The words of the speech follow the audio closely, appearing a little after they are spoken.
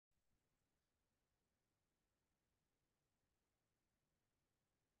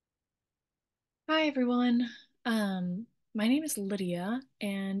Hi everyone. Um, my name is Lydia,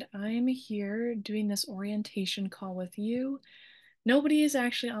 and I'm here doing this orientation call with you. Nobody is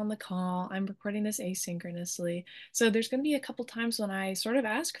actually on the call. I'm recording this asynchronously. So there's going to be a couple times when I sort of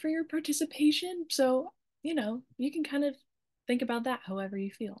ask for your participation. So, you can kind of think about that however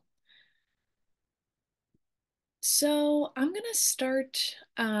you feel. So I'm going to start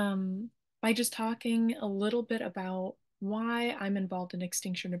by just talking a little bit about why I'm involved in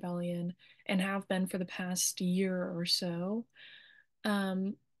Extinction Rebellion and have been for the past year or so.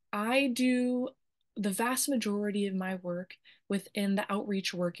 Um, I do the vast majority of my work within the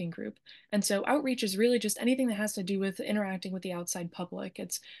outreach working group. And so outreach is really just anything that has to do with interacting with the outside public.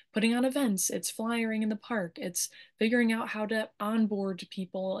 It's putting on events, it's flyering in the park, it's figuring out how to onboard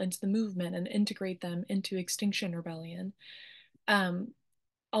people into the movement and integrate them into Extinction Rebellion. Um,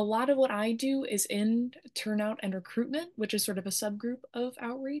 a lot of what I do is in turnout and recruitment, which is sort of a subgroup of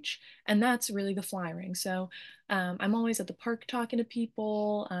outreach, and that's really the flyering. So I'm always at the park talking to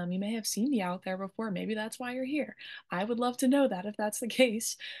people. You may have seen me out there before. Maybe that's why you're here. I would love to know that if that's the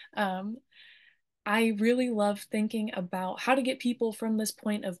case. Um, I really love thinking about how to get people from this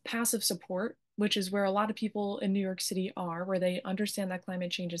point of passive support, which is where a lot of people in New York City are, where they understand that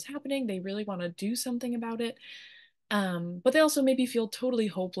climate change is happening. They really want to do something about it, but they also maybe feel totally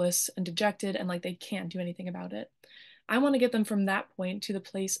hopeless and dejected and like they can't do anything about it. I want to get them from that point to the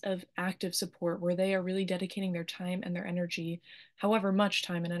place of active support where they are really dedicating their time and their energy, however much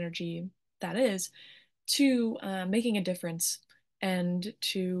time and energy that is, to making a difference and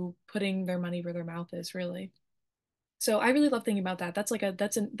to putting their money where their mouth is, really. So I really love thinking about that.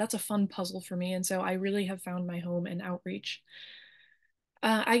 That's a fun puzzle for me, and so I really have found my home in outreach.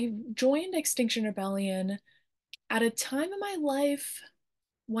 I joined Extinction Rebellion at a time in my life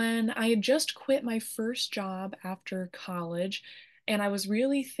when I had just quit my first job after college, and I was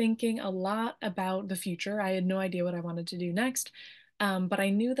really thinking a lot about the future. I had no idea what I wanted to do next, but I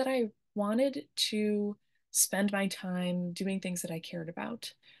knew that I wanted to spend my time doing things that I cared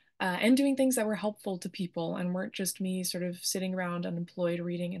about. And doing things that were helpful to people and weren't just me sort of sitting around unemployed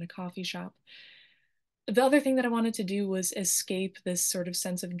reading in a coffee shop. The other thing that I wanted to do was escape this sort of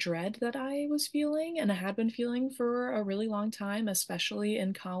sense of dread that I was feeling and I had been feeling for a really long time, especially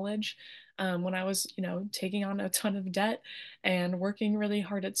in college, when I was, taking on a ton of debt and working really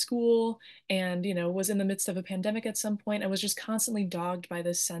hard at school and, was in the midst of a pandemic at some point. I was just constantly dogged by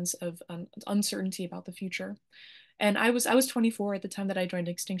this sense of uncertainty about the future. And I was 24 at the time that I joined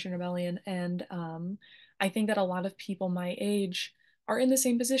Extinction Rebellion, and I think that a lot of people my age are in the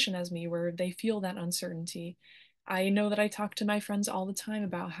same position as me, where they feel that uncertainty. I know that I talk to my friends all the time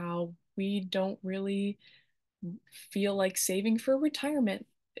about how we don't really feel like saving for retirement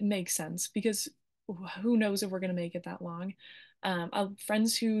makes sense because who knows if we're going to make it that long.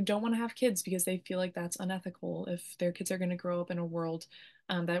 Friends who don't want to have kids because they feel like that's unethical if their kids are going to grow up in a world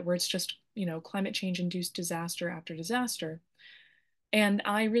that where it's just climate change induced disaster after disaster. And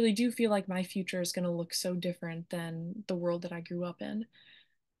I really do feel like my future is going to look so different than the world that I grew up in.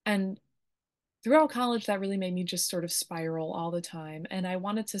 And throughout college, that really made me just sort of spiral all the time. And I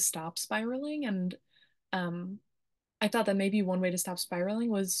wanted to stop spiraling. And um, I thought that maybe one way to stop spiraling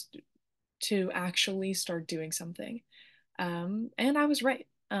was to actually start doing something. And I was right,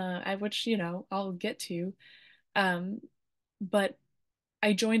 which, I'll get to. Um, but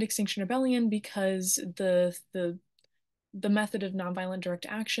I joined Extinction Rebellion because the method of nonviolent direct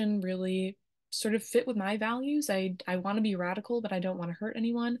action really sort of fit with my values. I want to be radical, but I don't want to hurt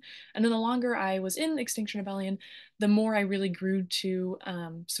anyone. And then the longer I was in Extinction Rebellion, the more I really grew to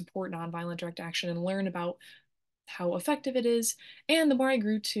support nonviolent direct action and learn about how effective it is. And the more I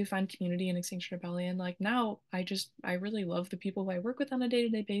grew to find community in Extinction Rebellion, like now I really love the people who I work with on a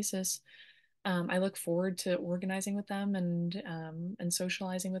day-to-day basis. I look forward to organizing with them and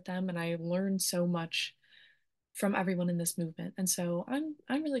socializing with them, and I learn so much from everyone in this movement. And so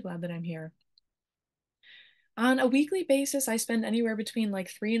I'm really glad that I'm here. On a weekly basis, I spend anywhere between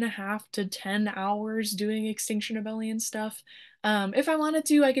like 3.5 to 10 hours doing Extinction Rebellion stuff. If I wanted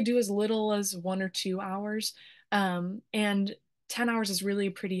to, I could do as little as 1 or 2 hours. And 10 hours is really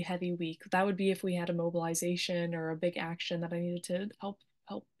a pretty heavy week. That would be if we had a mobilization or a big action that I needed to help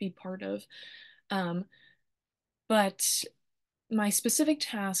be part of. Um, but my specific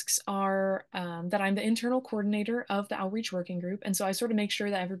tasks are that I'm the internal coordinator of the outreach working group. And so I sort of make sure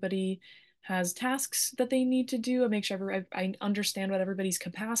that everybody has tasks that they need to do. I make sure I understand what everybody's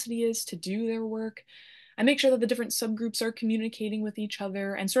capacity is to do their work. I make sure that the different subgroups are communicating with each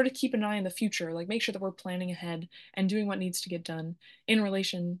other and sort of keep an eye on the future, like make sure that we're planning ahead and doing what needs to get done in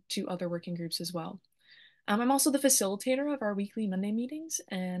relation to other working groups as well. I'm also the facilitator of our weekly Monday meetings,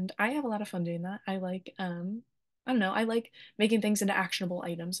 and I have a lot of fun doing that. I don't know, I like making things into actionable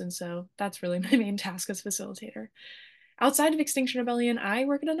items, and so that's really my main task as facilitator. Outside of Extinction Rebellion, I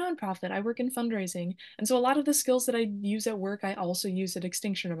work at a nonprofit. I work in fundraising, and so a lot of the skills that I use at work, I also use at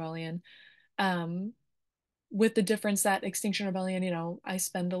Extinction Rebellion. Um, with the difference that Extinction Rebellion, I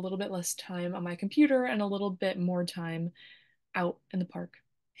spend a little bit less time on my computer and a little bit more time out in the park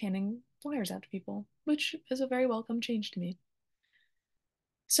handing flyers out to people, which is a very welcome change to me.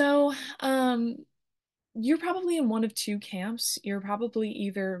 So, you're probably in one of two camps. You're probably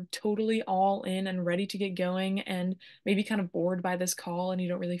either totally all in and ready to get going and maybe kind of bored by this call and you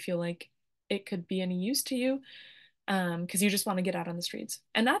don't really feel like it could be any use to you, because you just want to get out on the streets.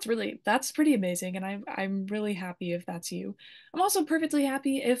 And that's pretty amazing. And I'm really happy if that's you. I'm also perfectly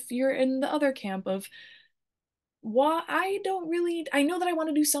happy if you're in the other camp of, well, I know that I want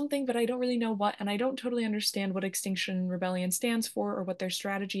to do something, but I don't really know what, and I don't totally understand what Extinction Rebellion stands for or what their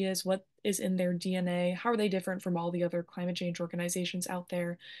strategy is, what is in their DNA, how are they different from all the other climate change organizations out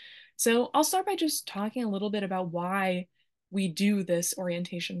there. So I'll start by just talking a little bit about why we do this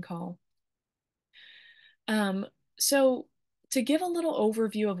orientation call. Um, so to give a little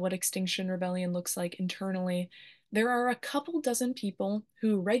overview of what Extinction Rebellion looks like internally, there are a couple dozen people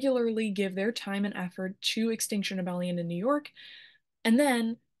who regularly give their time and effort to Extinction Rebellion in New York, and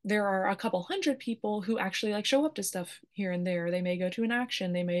then there are a couple hundred people who actually like show up to stuff here and there. They may go to an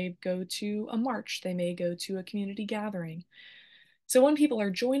action, they may go to a march, they may go to a community gathering. So when people are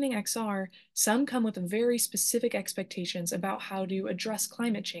joining XR, some come with very specific expectations about how to address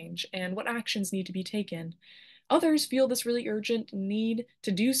climate change and what actions need to be taken. Others feel this really urgent need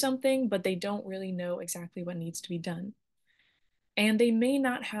to do something, but they don't really know exactly what needs to be done. And they may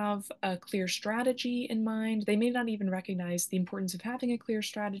not have a clear strategy in mind. They may not even recognize the importance of having a clear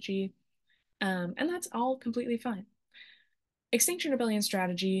strategy. And that's all completely fine. Extinction Rebellion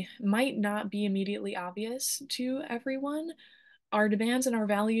strategy might not be immediately obvious to everyone. Our demands and our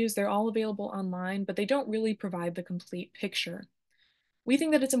values, they're all available online, but they don't really provide the complete picture. We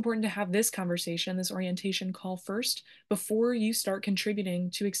think that it's important to have this conversation, this orientation call first, before you start contributing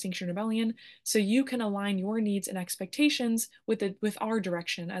to Extinction Rebellion, so you can align your needs and expectations with our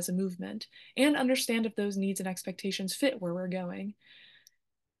direction as a movement, and understand if those needs and expectations fit where we're going.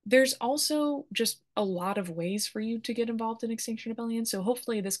 There's also just a lot of ways for you to get involved in Extinction Rebellion, so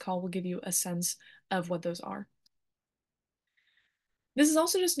hopefully this call will give you a sense of what those are. This is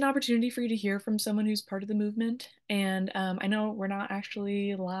also just an opportunity for you to hear from someone who's part of the movement. And I know we're not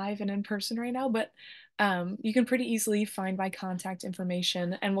actually live and in person right now, but you can pretty easily find my contact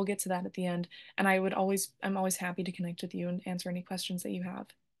information, and we'll get to that at the end. And I'm always happy to connect with you and answer any questions that you have.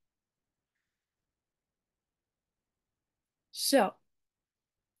 So,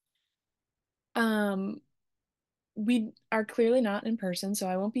 um, we are clearly not in person, so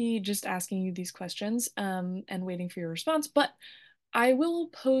I won't be just asking you these questions and waiting for your response, but I will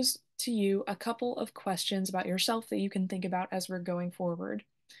pose to you a couple of questions about yourself that you can think about as we're going forward.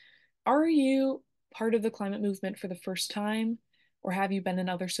 Are you part of the climate movement for the first time, or have you been in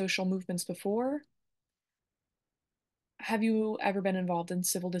other social movements before? Have you ever been involved in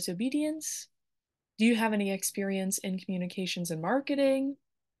civil disobedience? Do you have any experience in communications and marketing?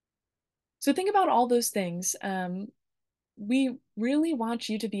 So think about all those things. We really want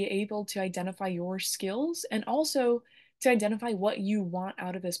you to be able to identify your skills and also to identify what you want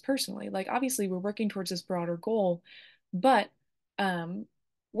out of this personally. Like obviously we're working towards this broader goal, but um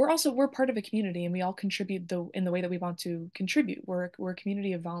we're part of a community and we all contribute in the way that we want to contribute. We're a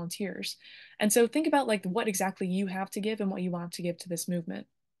community of volunteers. And so think about like what exactly you have to give and what you want to give to this movement.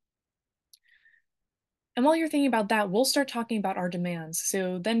 And while you're thinking about that, we'll start talking about our demands.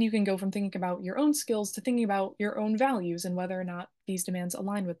 So then you can go from thinking about your own skills to thinking about your own values and whether or not these demands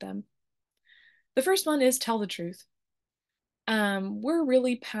align with them. The first one is tell the truth. We're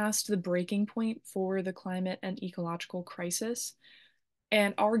really past the breaking point for the climate and ecological crisis,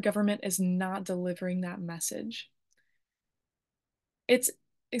 and our government is not delivering that message. It's,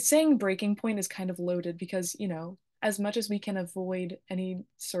 it's saying breaking point is kind of loaded because, as much as we can avoid any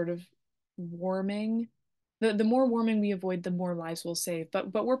sort of warming, the more warming we avoid, the more lives we'll save.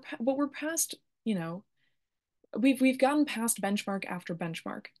 But we're past, you know, we've gotten past benchmark after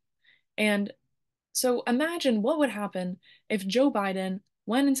benchmark. And so imagine what would happen if Joe Biden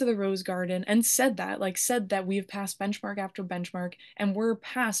went into the Rose Garden and said that we've passed benchmark after benchmark and we're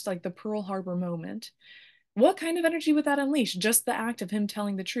past like the Pearl Harbor moment. What kind of energy would that unleash? Just the act of him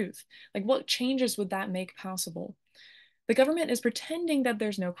telling the truth. Like, what changes would that make possible? The government is pretending that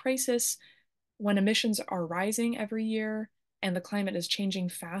there's no crisis when emissions are rising every year and the climate is changing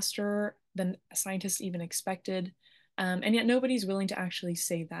faster than scientists even expected. And yet nobody's willing to actually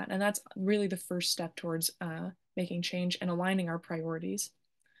say that. And that's really the first step towards making change and aligning our priorities.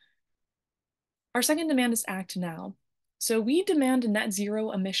 Our second demand is act now. So we demand net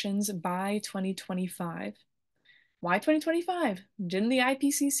zero emissions by 2025. Why 2025? Didn't the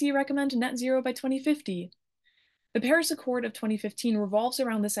IPCC recommend net zero by 2050? The Paris Accord of 2015 revolves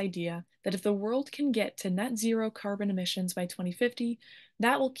around this idea that if the world can get to net zero carbon emissions by 2050,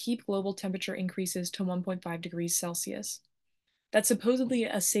 that will keep global temperature increases to 1.5 degrees Celsius. That's supposedly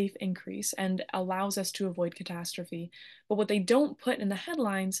a safe increase and allows us to avoid catastrophe. But what they don't put in the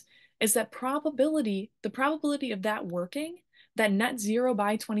headlines is that the probability of that working, that net zero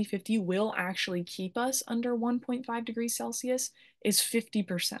by 2050 will actually keep us under 1.5 degrees Celsius, is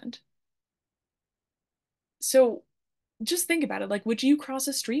 50%. So just think about it. Like, would you cross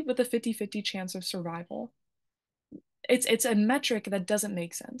a street with a 50-50 chance of survival? It's a metric that doesn't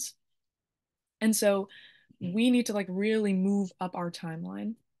make sense. And so we need to like really move up our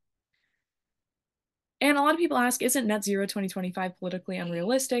timeline. And a lot of people ask, isn't net zero 2025 politically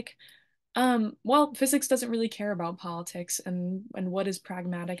unrealistic? Well, physics doesn't really care about politics and what is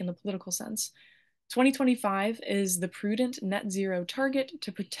pragmatic in the political sense. 2025 is the prudent net zero target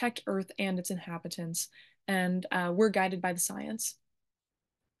to protect Earth and its inhabitants, and we're guided by the science.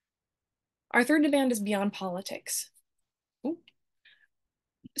 Our third demand is beyond politics. Ooh.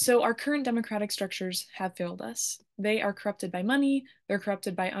 So our current democratic structures have failed us. They are corrupted by money, they're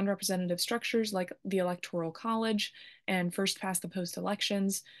corrupted by unrepresentative structures like the Electoral College and first past the post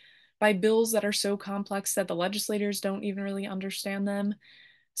elections, by bills that are so complex that the legislators don't even really understand them.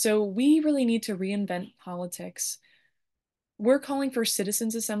 So we really need to reinvent politics. We're calling for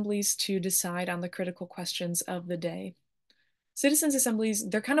citizens' assemblies to decide on the critical questions of the day. Citizens' assemblies,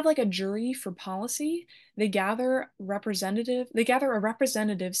 they're kind of like a jury for policy. They gather a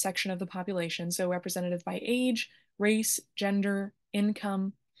representative section of the population, so representative by age, race, gender,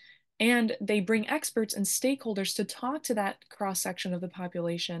 income, and they bring experts and stakeholders to talk to that cross-section of the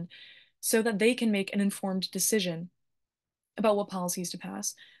population so that they can make an informed decision about what policies to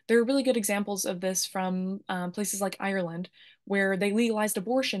pass. There are really good examples of this from places like Ireland, where they legalized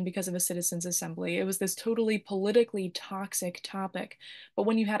abortion because of a citizens' assembly. It was this totally politically toxic topic. But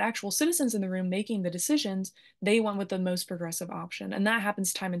when you had actual citizens in the room making the decisions, they went with the most progressive option. And that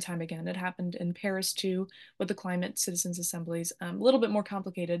happens time and time again. It happened in Paris too, with the climate citizens' assemblies. A little bit more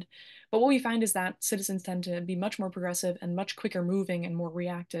complicated. But what we find is that citizens tend to be much more progressive and much quicker moving and more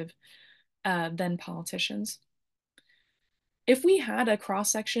reactive than politicians. If we had a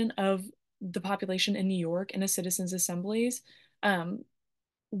cross section of the population in New York in a citizens' assemblies,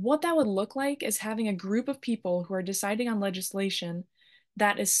 what that would look like is having a group of people who are deciding on legislation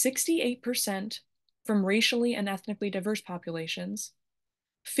that is 68% from racially and ethnically diverse populations,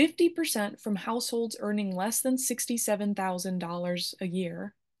 50% from households earning less than $67,000 a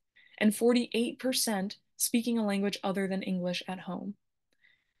year, and 48% speaking a language other than English at home.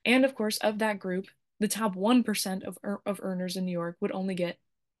 And of course, of that group, the top 1% of earners in New York would only get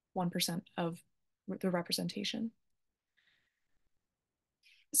 1% of the representation.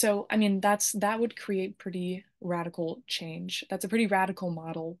 So, I mean, that would create pretty radical change. That's a pretty radical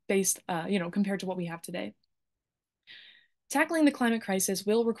model based, compared to what we have today. Tackling the climate crisis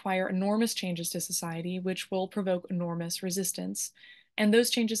will require enormous changes to society, which will provoke enormous resistance. And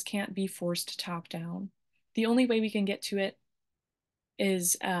those changes can't be forced top down. The only way we can get to it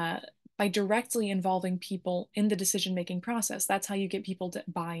is by directly involving people in the decision-making process. That's how you get people to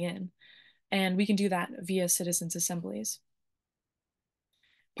buy in. And we can do that via citizens' assemblies.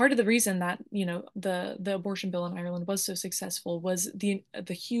 Part of the reason that, the abortion bill in Ireland was so successful was the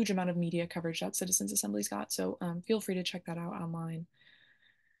huge amount of media coverage that citizens' assemblies got. So feel free to check that out online.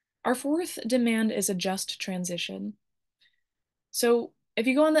 Our fourth demand is a just transition. So if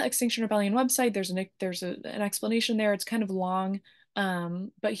you go on the Extinction Rebellion website, there's an explanation there. It's kind of long,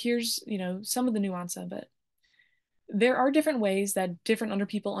 but here's some of the nuance of it. There are different ways that different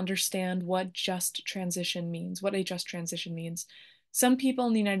people understand what just transition means, what a just transition means. Some people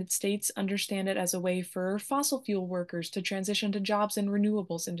in the United States understand it as a way for fossil fuel workers to transition to jobs in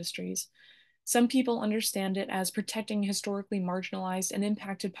renewables industries. Some people understand it as protecting historically marginalized and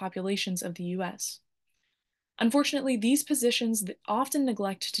impacted populations of the US. Unfortunately, these positions often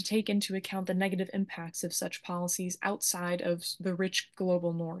neglect to take into account the negative impacts of such policies outside of the rich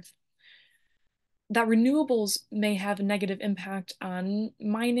global north. That renewables may have a negative impact on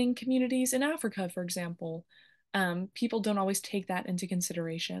mining communities in Africa, for example. People don't always take that into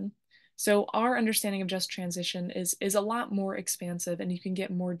consideration. So our understanding of just transition is a lot more expansive, and you can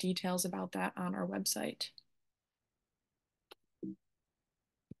get more details about that on our website.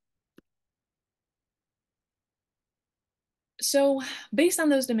 So, based on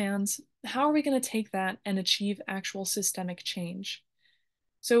those demands, how are we going to take that and achieve actual systemic change?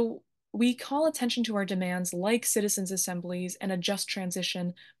 So, we call attention to our demands like citizens' assemblies and a just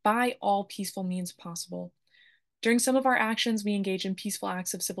transition by all peaceful means possible. During some of our actions, we engage in peaceful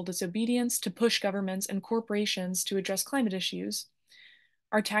acts of civil disobedience to push governments and corporations to address climate issues.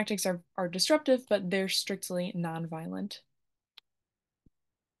 Our tactics are disruptive, but they're strictly nonviolent.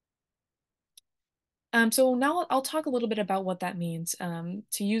 So now I'll talk a little bit about what that means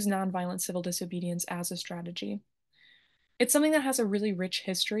to use nonviolent civil disobedience as a strategy. It's something that has a really rich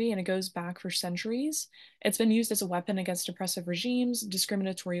history and it goes back for centuries. It's been used as a weapon against oppressive regimes,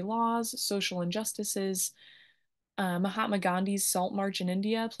 discriminatory laws, social injustices. Mahatma Gandhi's Salt March in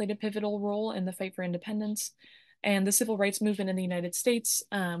India played a pivotal role in the fight for independence. And the civil rights movement in the United States,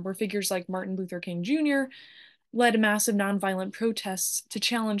 where figures like Martin Luther King Jr. led massive nonviolent protests to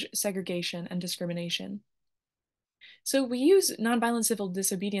challenge segregation and discrimination. So we use nonviolent civil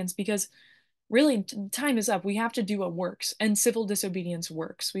disobedience because really time is up. We have to do what works, and civil disobedience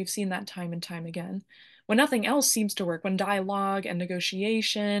works. We've seen that time and time again. When nothing else seems to work, when dialogue and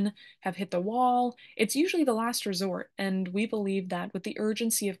negotiation have hit the wall, it's usually the last resort. And we believe that with the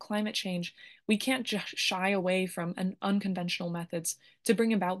urgency of climate change, we can't just shy away from unconventional methods to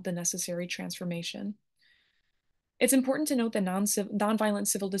bring about the necessary transformation. It's important to note that nonviolent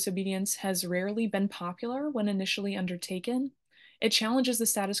civil disobedience has rarely been popular when initially undertaken. It challenges the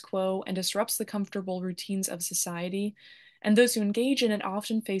status quo and disrupts the comfortable routines of society, and those who engage in it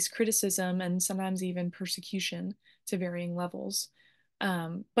often face criticism and sometimes even persecution to varying levels.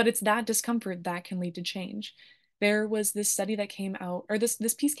 But it's that discomfort that can lead to change. There was this study that came out, or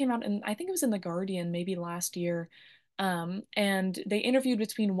this piece came out, and I think it was in The Guardian maybe last year, and they interviewed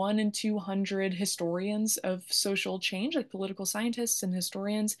between 1 and 200 historians of social change, like political scientists and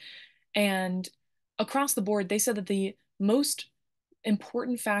historians. And across the board, they said that the most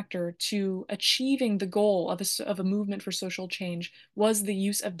important factor to achieving the goal of a movement for social change was the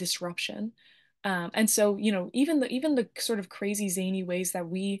use of disruption. And so, even the sort of crazy zany ways that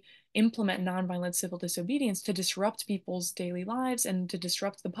we implement nonviolent civil disobedience to disrupt people's daily lives and to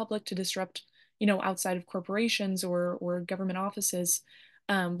disrupt the public, to disrupt, outside of corporations or government offices,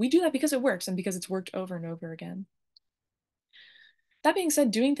 we do that because it works and because it's worked over and over again. That being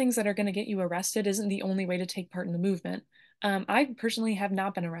said, doing things that are going to get you arrested isn't the only way to take part in the movement. I personally have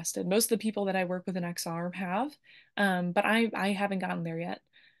not been arrested. Most of the people that I work with in XR have, but I haven't gotten there yet.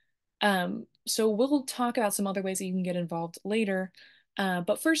 So we'll talk about some other ways that you can get involved later.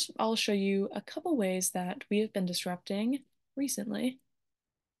 But first, I'll show you a couple ways that we have been disrupting recently.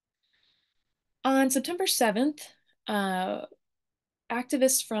 On September 7th, uh,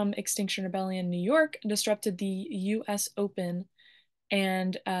 activists from Extinction Rebellion New York disrupted the US Open,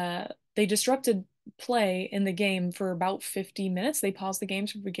 and they disrupted play in the game for about 50 minutes. They paused the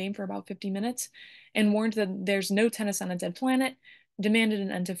game for about 50 minutes and warned that there's no tennis on a dead planet, demanded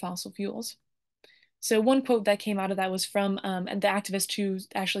an end to fossil fuels. So one quote that came out of that was from the activist who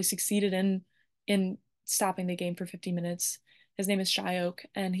actually succeeded in stopping the game for 50 minutes. His name is Shyok,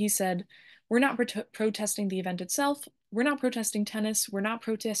 and he said, "We're not protesting the event itself. We're not protesting tennis. We're not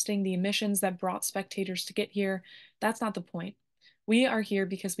protesting the emissions that brought spectators to get here. That's not the point. We are here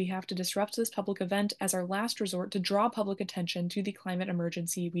because we have to disrupt this public event as our last resort to draw public attention to the climate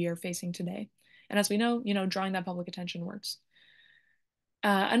emergency we are facing today." And as we know, drawing that public attention works.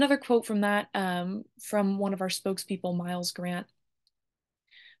 Another quote from that, from one of our spokespeople, Miles Grant.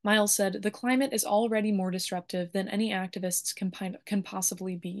 Miles said, "The climate is already more disruptive than any activists can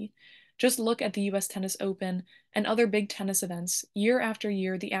possibly be. Just look at the US Tennis Open and other big tennis events. Year after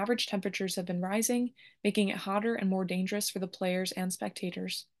year, the average temperatures have been rising, making it hotter and more dangerous for the players and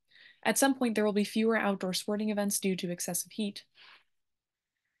spectators. At some point, there will be fewer outdoor sporting events due to excessive heat."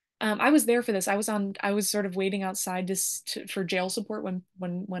 I was there for this. I was sort of waiting outside for jail support when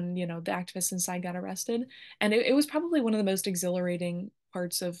the activists inside got arrested, and it was probably one of the most exhilarating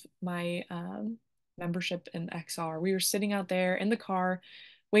parts of my membership in XR. We were sitting out there in the car,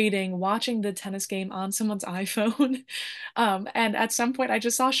 waiting, watching the tennis game on someone's iPhone, and at some point I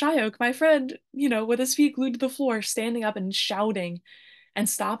just saw Shyok, my friend, with his feet glued to the floor, standing up and shouting and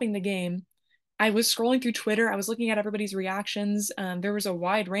stopping the game. I was scrolling through Twitter. I was looking at everybody's reactions. There was a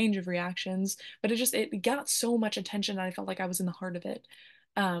wide range of reactions, but it got so much attention that I felt like I was in the heart of it.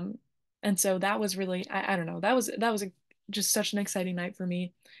 Um, and so that was really, I don't know, just such an exciting night for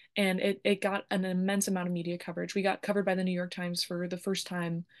me. And it got an immense amount of media coverage. We got covered by the New York Times for the first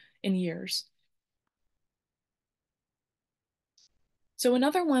time in years. So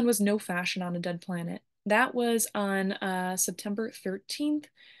another one was No Fashion on a Dead Planet. That was on September 13th.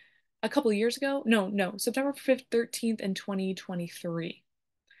 a couple years ago. No, September 5th, 13th in 2023.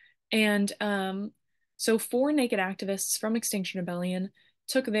 And so four naked activists from Extinction Rebellion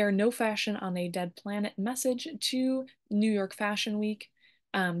took their No Fashion on a Dead Planet message to New York Fashion Week,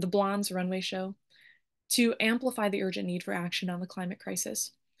 the Blondes runway show, to amplify the urgent need for action on the climate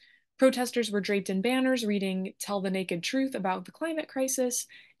crisis. Protesters were draped in banners reading "Tell the Naked Truth" about the climate crisis,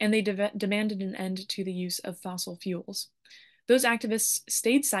 and they demanded an end to the use of fossil fuels. Those activists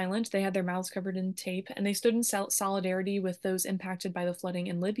stayed silent, they had their mouths covered in tape, and they stood in solidarity with those impacted by the flooding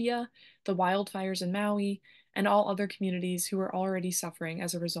in Libya, the wildfires in Maui, and all other communities who are already suffering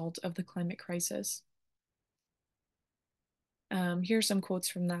as a result of the climate crisis. Here are some quotes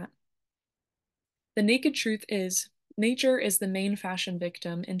from that. "The naked truth is, nature is the main fashion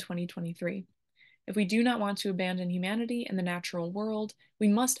victim in 2023. If we do not want to abandon humanity and the natural world, we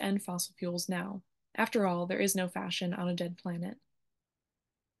must end fossil fuels now. After all, there is no fashion on a dead planet."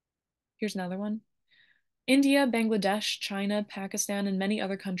 Here's another one. "India, Bangladesh, China, Pakistan, and many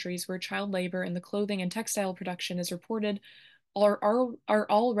other countries where child labor in the clothing and textile production is reported are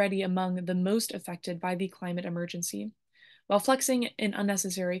already among the most affected by the climate emergency. While flexing in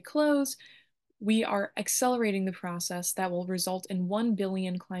unnecessary clothes, we are accelerating the process that will result in 1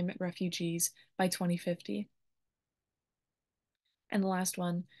 billion climate refugees by 2050. And the last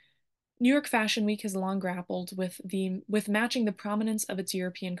one. "New York Fashion Week has long grappled with matching the prominence of its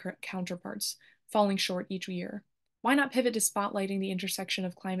European counterparts, falling short each year. Why not pivot to spotlighting the intersection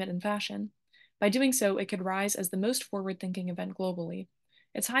of climate and fashion? By doing so, it could rise as the most forward-thinking event globally.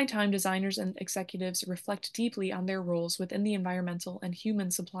 It's high time designers and executives reflect deeply on their roles within the environmental and human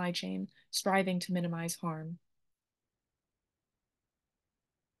supply chain, striving to minimize harm."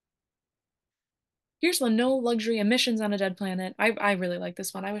 Here's one: "No luxury emissions on a dead planet." I really like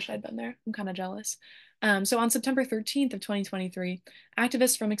this one. I wish I'd been there. I'm kind of jealous. So on September 13th of 2023,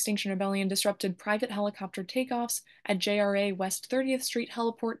 activists from Extinction Rebellion disrupted private helicopter takeoffs at JRA West 30th Street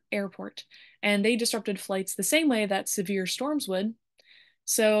Heliport Airport, and they disrupted flights the same way that severe storms would.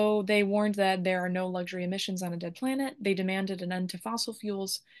 So they warned that there are no luxury emissions on a dead planet. They demanded an end to fossil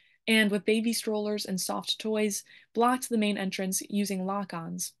fuels, and with baby strollers and soft toys, blocked the main entrance using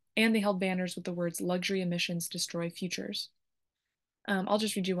lock-ons. And they held banners with the words "Luxury emissions destroy futures." I'll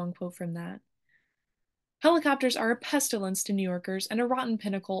just read you one quote from that. "Helicopters are a pestilence to New Yorkers and a rotten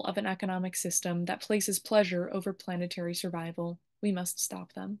pinnacle of an economic system that places pleasure over planetary survival. We must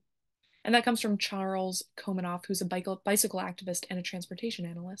stop them." And that comes from Charles Komanoff, who's a bicycle activist and a transportation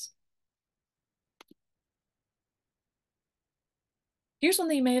analyst. Here's one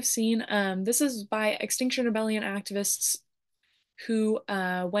that you may have seen. This is by Extinction Rebellion activists who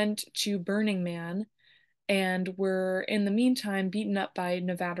went to Burning Man and were, in the meantime, beaten up by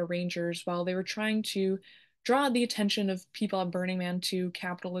Nevada Rangers while they were trying to draw the attention of people at Burning Man to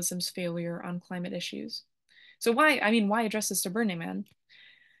capitalism's failure on climate issues. So why address this to Burning Man?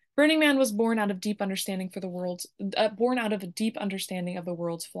 Burning Man was born out of born out of a deep understanding of the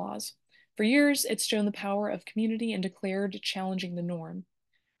world's flaws. For years, it's shown the power of community and declared challenging the norm.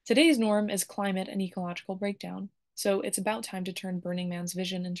 Today's norm is climate and ecological breakdown, so it's about time to turn Burning Man's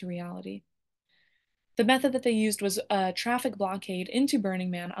vision into reality. The method that they used was a traffic blockade into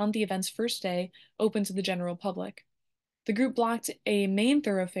Burning Man on the event's first day, open to the general public. The group blocked a main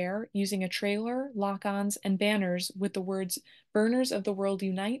thoroughfare using a trailer, lock-ons, and banners with the words "Burners of the World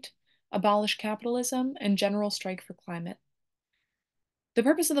Unite," "Abolish Capitalism," and "General Strike for Climate." The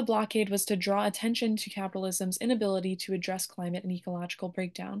purpose of the blockade was to draw attention to capitalism's inability to address climate and ecological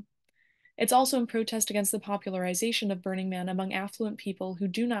breakdown. It's also in protest against the popularization of Burning Man among affluent people who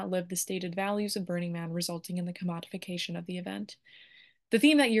do not live the stated values of Burning Man, resulting in the commodification of the event. The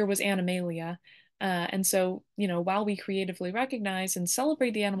theme that year was Animalia, and so, while we creatively recognize and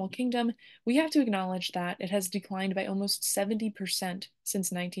celebrate the animal kingdom, we have to acknowledge that it has declined by almost 70%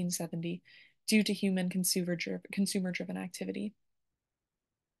 since 1970 due to human consumer-driven activity.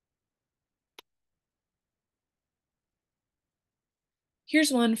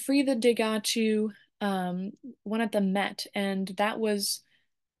 Here's one: "Free the Degas," one at the Met, and that was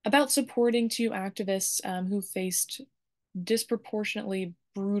about supporting two activists who faced disproportionately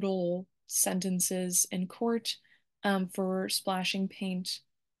brutal sentences in court for splashing paint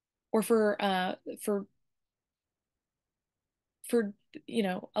or for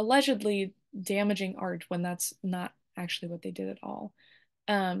allegedly damaging art when that's not actually what they did at all.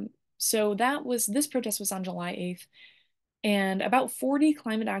 So this protest was on July 8th, and about 40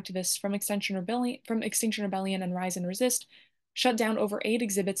 climate activists from Extinction Rebellion and Rise and Resist shut down over 8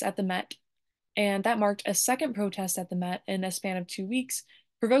 exhibits at the Met, and that marked a second protest at the Met in a span of 2 weeks,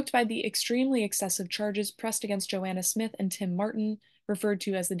 provoked by the extremely excessive charges pressed against Joanna Smith and Tim Martin referred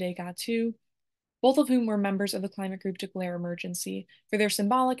to as the Day Got Two, both of whom were members of the climate group Declare Emergency, for their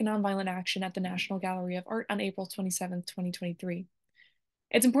symbolic and nonviolent action at the National Gallery of Art on April 27, 2023.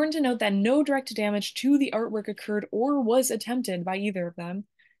 It's important to note that no direct damage to the artwork occurred or was attempted by either of them,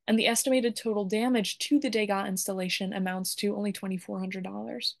 and the estimated total damage to the Degas installation amounts to only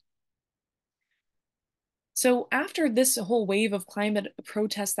 $2,400. So after this whole wave of climate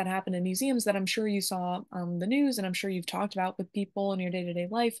protests that happened in museums that I'm sure you saw on the news and I'm sure you've talked about with people in your day-to-day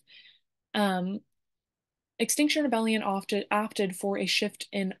life, um, Extinction Rebellion opted for a shift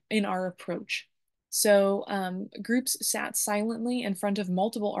in our approach. So groups sat silently in front of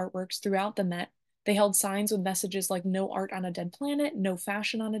multiple artworks throughout the Met. They held signs with messages like "No art on a dead planet," "No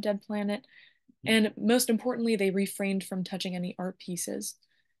fashion on a dead planet," and most importantly, they refrained from touching any art pieces.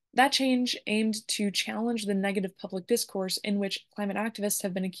 That change aimed to challenge the negative public discourse in which climate activists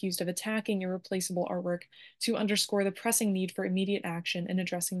have been accused of attacking irreplaceable artwork to underscore the pressing need for immediate action in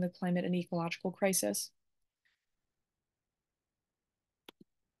addressing the climate and ecological crisis.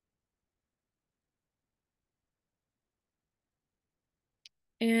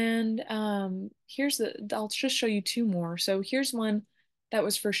 And I'll just show you two more. So here's one that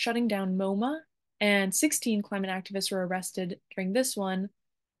was for shutting down MoMA, and 16 climate activists were arrested during this one.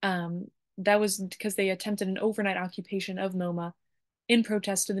 That was because they attempted an overnight occupation of MoMA in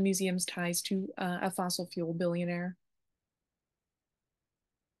protest to the museum's ties to a fossil fuel billionaire.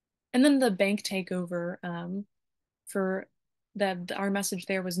 And then the bank takeover for our message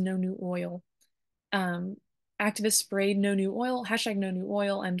there was no new oil. Um, Activists sprayed no new oil, hashtag no new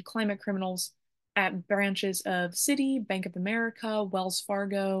oil, and climate criminals at branches of Citi, Bank of America, Wells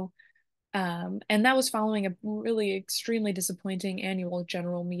Fargo. And that was following a really extremely disappointing annual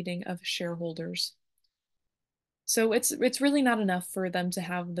general meeting of shareholders. So it's really not enough for them to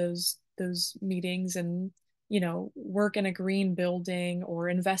have those meetings and work in a green building or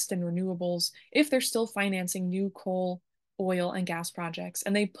invest in renewables if they're still financing new coal, oil, and gas projects.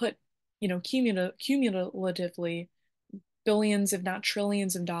 And they put cumulatively billions, if not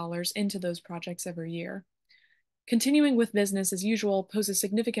trillions of dollars into those projects every year. Continuing with business as usual poses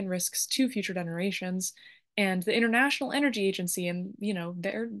significant risks to future generations. And the International Energy Agency, and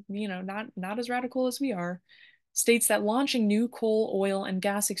they're not as radical as we are, states that launching new coal, oil, and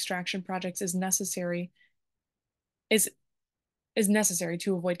gas extraction projects is necessary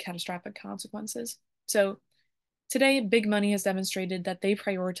to avoid catastrophic consequences. So today, big money has demonstrated that they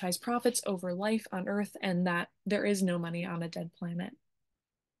prioritize profits over life on Earth and that there is no money on a dead planet.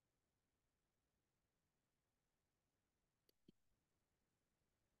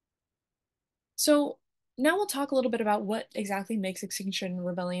 So now we'll talk a little bit about what exactly makes Extinction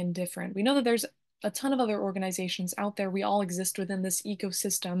Rebellion different. We know that there's a ton of other organizations out there. We all exist within this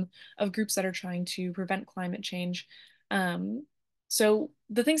ecosystem of groups that are trying to prevent climate change. Um, so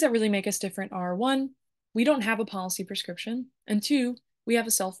the things that really make us different are, one, we don't have a policy prescription, and two, we have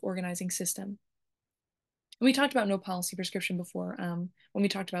a self-organizing system. And we talked about no policy prescription before when we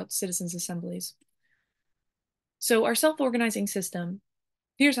talked about citizens' assemblies. So our self-organizing system,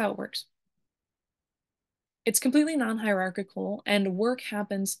 here's how it works. It's completely non-hierarchical, and work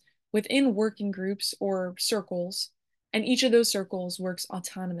happens within working groups or circles, and each of those circles works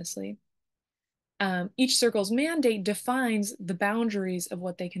autonomously. Each circle's mandate defines the boundaries of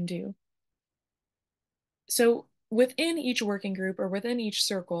what they can do. So within each working group or within each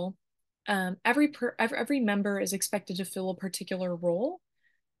circle, every member is expected to fill a particular role,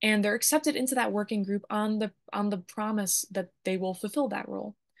 and they're accepted into that working group on the promise that they will fulfill that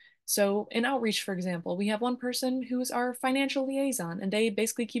role. So in outreach, for example, we have one person who is our financial liaison, and they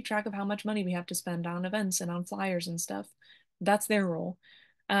basically keep track of how much money we have to spend on events and on flyers and stuff. That's their role.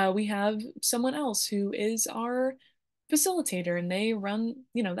 We have someone else who is our facilitator, and they run,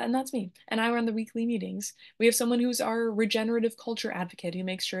 and that's me, and I run the weekly meetings. We have someone who's our regenerative culture advocate who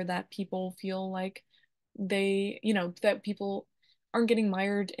makes sure that people feel like that people aren't getting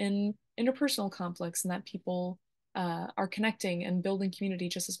mired in interpersonal conflicts and that people are connecting and building community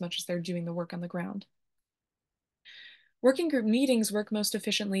just as much as they're doing the work on the ground. Working group meetings work most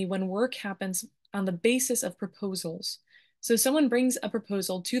efficiently when work happens on the basis of proposals. So someone brings a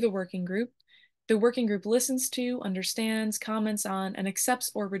proposal to the working group listens to, understands, comments on, and accepts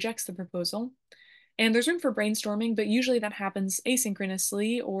or rejects the proposal. And there's room for brainstorming, but usually that happens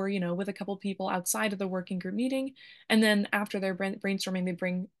asynchronously or, with a couple people outside of the working group meeting. And then after their brainstorming, they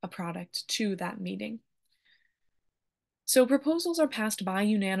bring a product to that meeting. So proposals are passed by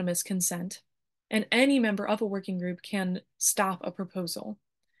unanimous consent, and any member of a working group can stop a proposal.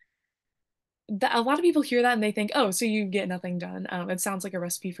 A lot of people hear that and they think, oh, so you get nothing done. It sounds like a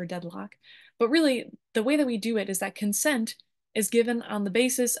recipe for deadlock. But really, the way that we do it is that consent is given on the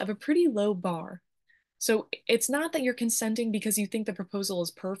basis of a pretty low bar. So it's not that you're consenting because you think the proposal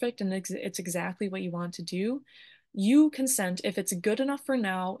is perfect and it's exactly what you want to do. You consent if it's good enough for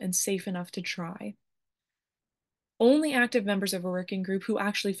now and safe enough to try. Only active members of a working group who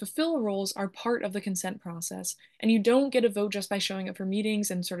actually fulfill roles are part of the consent process. And you don't get a vote just by showing up for meetings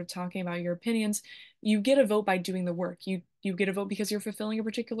and sort of talking about your opinions. You get a vote by doing the work. You get a vote because you're fulfilling a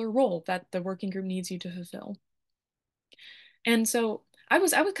particular role that the working group needs you to fulfill. And so I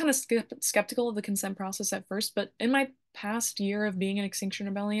was kind of skeptical of the consent process at first, but in my past year of being in Extinction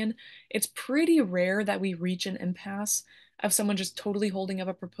Rebellion, it's pretty rare that we reach an impasse of someone just totally holding up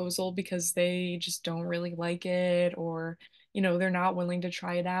a proposal because they just don't really like it, or they're not willing to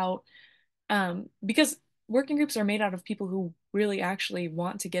try it out. Because working groups are made out of people who really actually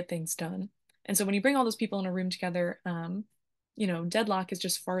want to get things done. And so when you bring all those people in a room together, deadlock is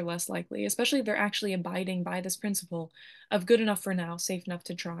just far less likely, especially if they're actually abiding by this principle of good enough for now, safe enough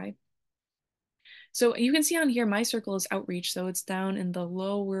to try. So you can see on here, my circle is outreach. So it's down in the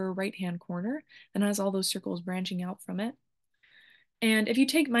lower right-hand corner and has all those circles branching out from it. And if you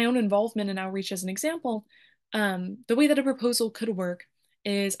take my own involvement in outreach as an example, the way that a proposal could work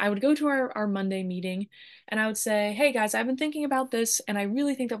is I would go to our Monday meeting and I would say, hey guys, I've been thinking about this and I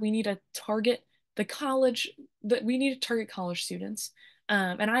really think that we need to target the college, that we need to target college students.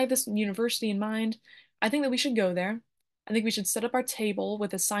 And I have this university in mind. I think that we should go there. I think we should set up our table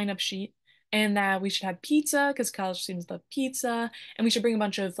with a sign-up sheet and that we should have pizza because college students love pizza, and we should bring a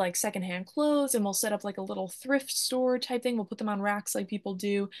bunch of like secondhand clothes and we'll set up like a little thrift store type thing. We'll put them on racks like people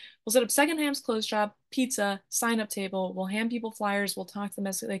do. We'll set up secondhand clothes shop, pizza, sign up table. We'll hand people flyers. We'll talk to them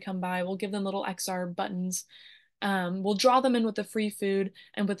as they come by. We'll give them little XR buttons. We'll draw them in with the free food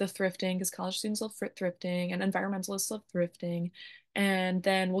and with the thrifting because college students love thrifting and environmentalists love thrifting. And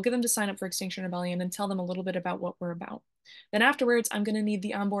then we'll get them to sign up for Extinction Rebellion and tell them a little bit about what we're about. Then afterwards, I'm going to need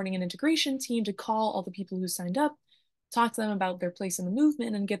the onboarding and integration team to call all the people who signed up, talk to them about their place in the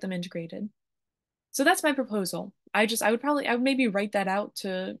movement, and get them integrated. So that's my proposal. I would maybe write that out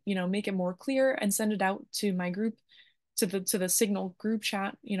to, make it more clear and send it out to my group, to the Signal group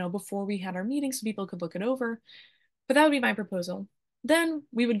chat, before we had our meeting so people could look it over. But that would be my proposal. Then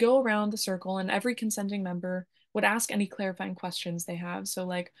we would go around the circle and every consenting member would ask any clarifying questions they have. So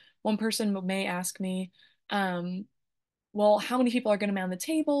like one person may ask me, well, how many people are going to man the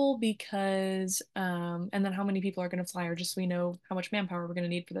table? Because, and then how many people are going to fly, or just so we know how much manpower we're going to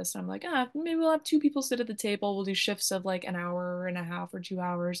need for this. And I'm like, maybe we'll have 2 people sit at the table. We'll do shifts of like an hour and a half or 2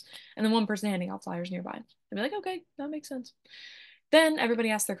 hours, and then one person handing out flyers nearby. I'd be like, okay, that makes sense. Then everybody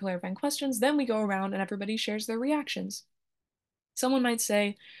asks their clarifying questions. Then we go around and everybody shares their reactions. Someone might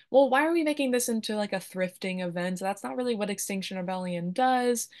say, well, why are we making this into like a thrifting event? That's not really what Extinction Rebellion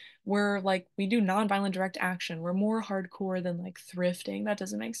does. We do nonviolent direct action. We're more hardcore than like thrifting. That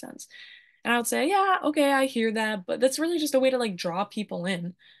doesn't make sense. And I would say, yeah, okay, I hear that, but that's really just a way to like draw people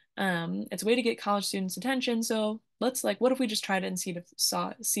in. It's a way to get college students' attention. So let's what if we just tried it and see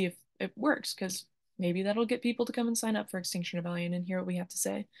if it works? Because maybe that'll get people to come and sign up for Extinction Rebellion and hear what we have to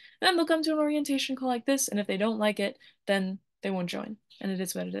say. Then they'll come to an orientation call like this, and if they don't like it, then they won't join, and it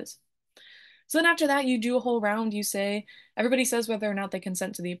is what it is. So then after that, you do a whole round. You say, everybody says whether or not they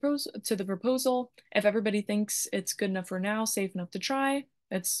consent to the proposal. If everybody thinks it's good enough for now, safe enough to try,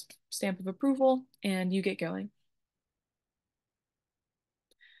 it's stamp of approval, and you get going.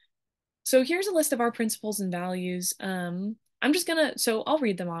 So here's a list of our principles and values. So I'll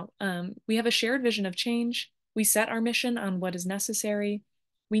read them out. We have a shared vision of change. We set our mission on what is necessary.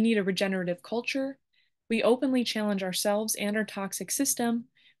 We need a regenerative culture. We openly challenge ourselves and our toxic system.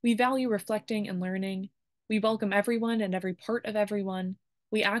 We value reflecting and learning. We welcome everyone and every part of everyone.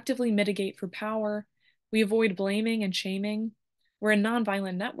 We actively mitigate for power. We avoid blaming and shaming. We're a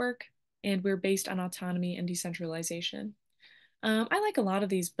nonviolent network, and we're based on autonomy and decentralization. I like a lot of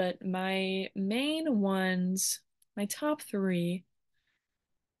these, but my main ones, my top three,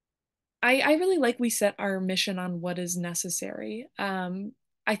 I really like we set our mission on what is necessary.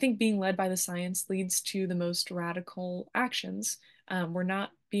 I think being led by the science leads to the most radical actions. We're not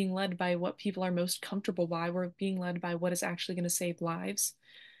being led by what people are most comfortable by. We're being led by what is actually going to save lives.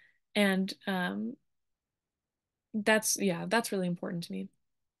 And that's really important to me.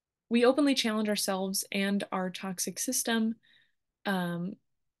 We openly challenge ourselves and our toxic system. Um,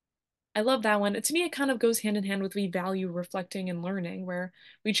 I love that one. To me, it kind of goes hand in hand with we value reflecting and learning, where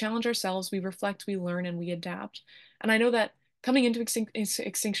we challenge ourselves, we reflect, we learn, and we adapt. And I know that coming into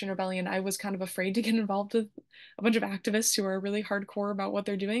Extinction Rebellion, I was kind of afraid to get involved with a bunch of activists who are really hardcore about what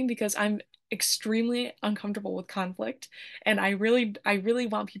they're doing because I'm extremely uncomfortable with conflict, and I really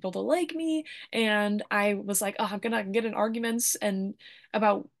want people to like me. And I was like, oh, I'm gonna get in arguments and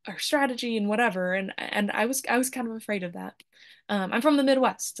about our strategy and whatever, and I was kind of afraid of that. I'm from the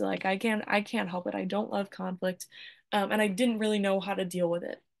Midwest, like I can't help it. I don't love conflict, and I didn't really know how to deal with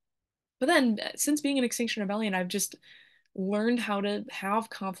it. But then, since being in Extinction Rebellion, I've just learned how to have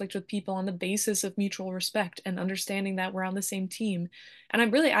conflict with people on the basis of mutual respect and understanding that we're on the same team. And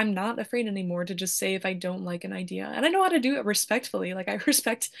I'm not afraid anymore to just say if I don't like an idea. And I know how to do it respectfully. Like I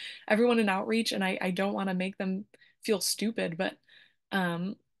respect everyone in outreach, and I don't want to make them feel stupid,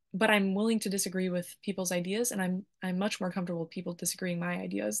 um but I'm willing to disagree with people's ideas, and I'm much more comfortable with people disagreeing my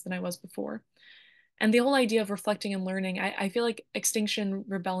ideas than I was before. And the whole idea of reflecting and learning, I feel like Extinction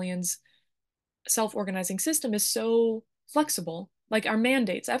Rebellion's self-organizing system is so flexible. Like our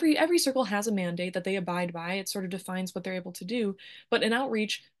mandates, every circle has a mandate that they abide by. It sort of defines what they're able to do. But in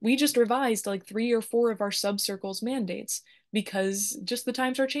outreach, we just revised like 3 or 4 of our sub-circles mandates because just the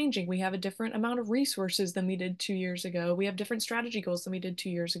times are changing. We have a different amount of resources than we did 2 years ago. We have different strategy goals than we did 2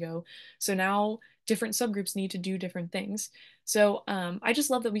 years ago. So now different subgroups need to do different things. So I just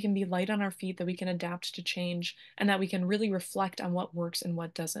love that we can be light on our feet, that we can adapt to change, and that we can really reflect on what works and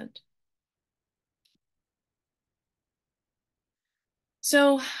what doesn't.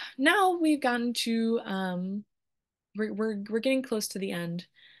 So now we've gotten to we're getting close to the end.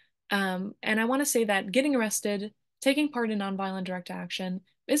 And I want to say that getting arrested, taking part in nonviolent direct action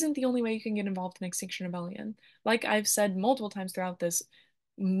isn't the only way you can get involved in Extinction Rebellion. Like I've said multiple times throughout this,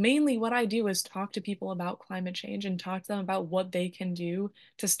 mainly what I do is talk to people about climate change and talk to them about what they can do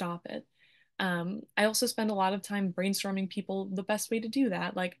to stop it. I also spend a lot of time brainstorming people the best way to do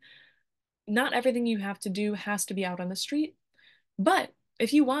that. Like, not everything you have to do has to be out on the street. But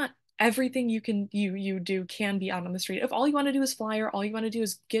if you want, everything you do can be out on the street. If all you want to do is flyer, all you want to do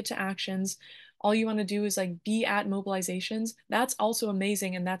is get to actions, all you want to do is like be at mobilizations, that's also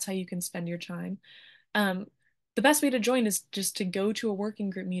amazing, and that's how you can spend your time. Um, the best way to join is just to go to a working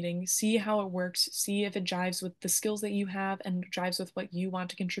group meeting, see how it works, see if it jives with the skills that you have and jives with what you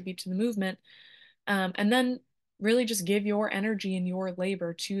want to contribute to the movement, and then really just give your energy and your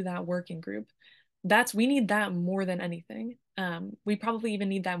labor to that working group. We need that more than anything. We probably even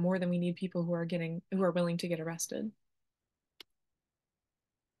need that more than we need people who are willing to get arrested.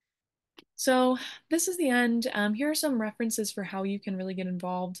 So this is the end. Here are some references for how you can really get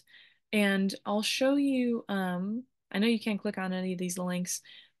involved. And I'll show you, I know you can't click on any of these links,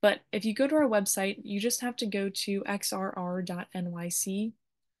 but if you go to our website, you just have to go to xrr.nyc.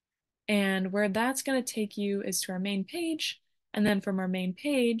 And where that's going to take you is to our main page. And then from our main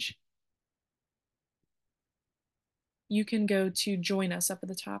page, you can go to join us up at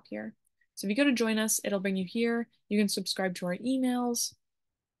the top here. So if you go to join us, it'll bring you here. You can subscribe to our emails.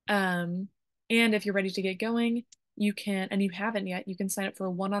 Um, and if you're ready to get going, you can, and you haven't yet, you can sign up for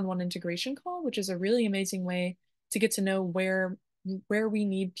a one-on-one integration call, which is a really amazing way to get to know where we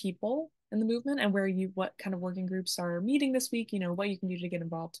need people in the movement and what kind of working groups are meeting this week, what you can do to get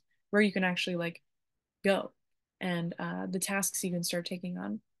involved, where you can actually like go, and the tasks you can start taking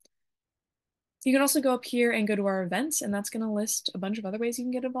on. You can also go up here and go to our events, and that's going to list a bunch of other ways you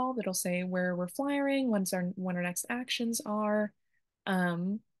can get involved. It'll say where we're flyering, when our next actions are,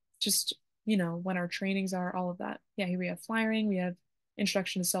 um, just when our trainings are, all of that. Yeah, here we have flyering, we have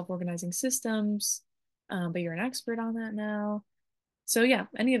introduction to self-organizing systems, but you're an expert on that now. So yeah,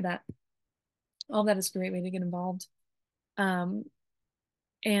 any of that, all of that is a great way to get involved. Um,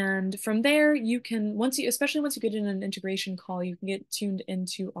 and from there, you can, especially once you get in an integration call, you can get tuned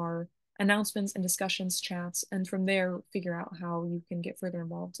into our announcements and discussions chats, and from there, figure out how you can get further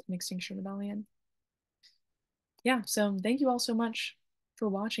involved in Extinction Rebellion. Yeah, so thank you all so much for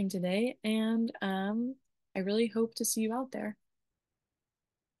watching today, and I really hope to see you out there.